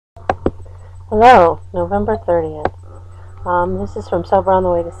Hello, November 30th. This is from Sober on the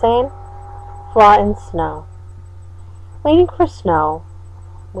Way to Sane. Flaw in snow. Waiting for snow.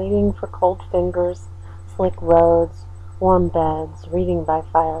 Waiting for cold fingers, slick roads, warm beds, reading by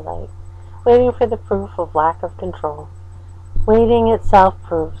firelight. Waiting for the proof of lack of control. Waiting itself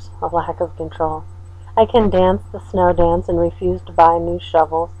proves a lack of control. I can dance the snow dance and refuse to buy new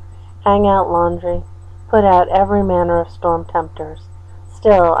shovels, hang out laundry, put out every manner of storm tempters.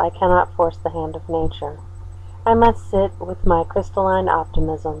 Still, I cannot force the hand of nature. I must sit with my crystalline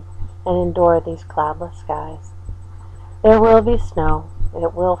optimism and endure these cloudless skies. There will be snow.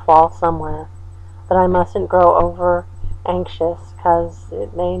 It will fall somewhere. But I mustn't grow over anxious, 'cause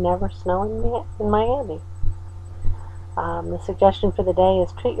it may never snow in Miami. The suggestion for the day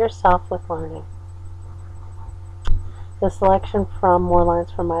is treat yourself with learning. The selection from More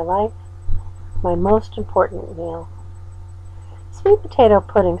Lines from My Life, my most important meal. Sweet potato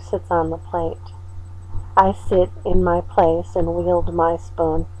pudding sits on the plate. I sit in my place and wield my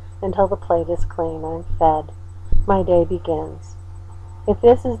spoon until the plate is clean. I'm fed. My day begins. If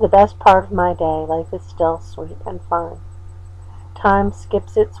this is the best part of my day, life is still sweet and fine. Time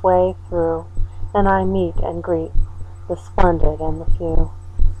skips its way through, and I meet and greet the splendid and the few.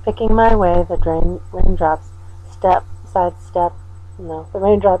 Picking my way, the raindrops step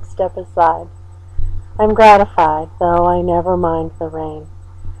aside. I'm gratified, though I never mind the rain.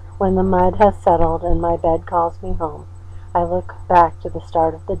 When the mud has settled and my bed calls me home, I look back to the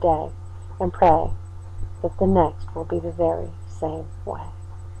start of the day and pray that the next will be the very same way.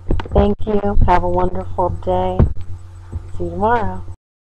 Thank you. Have a wonderful day. See you tomorrow.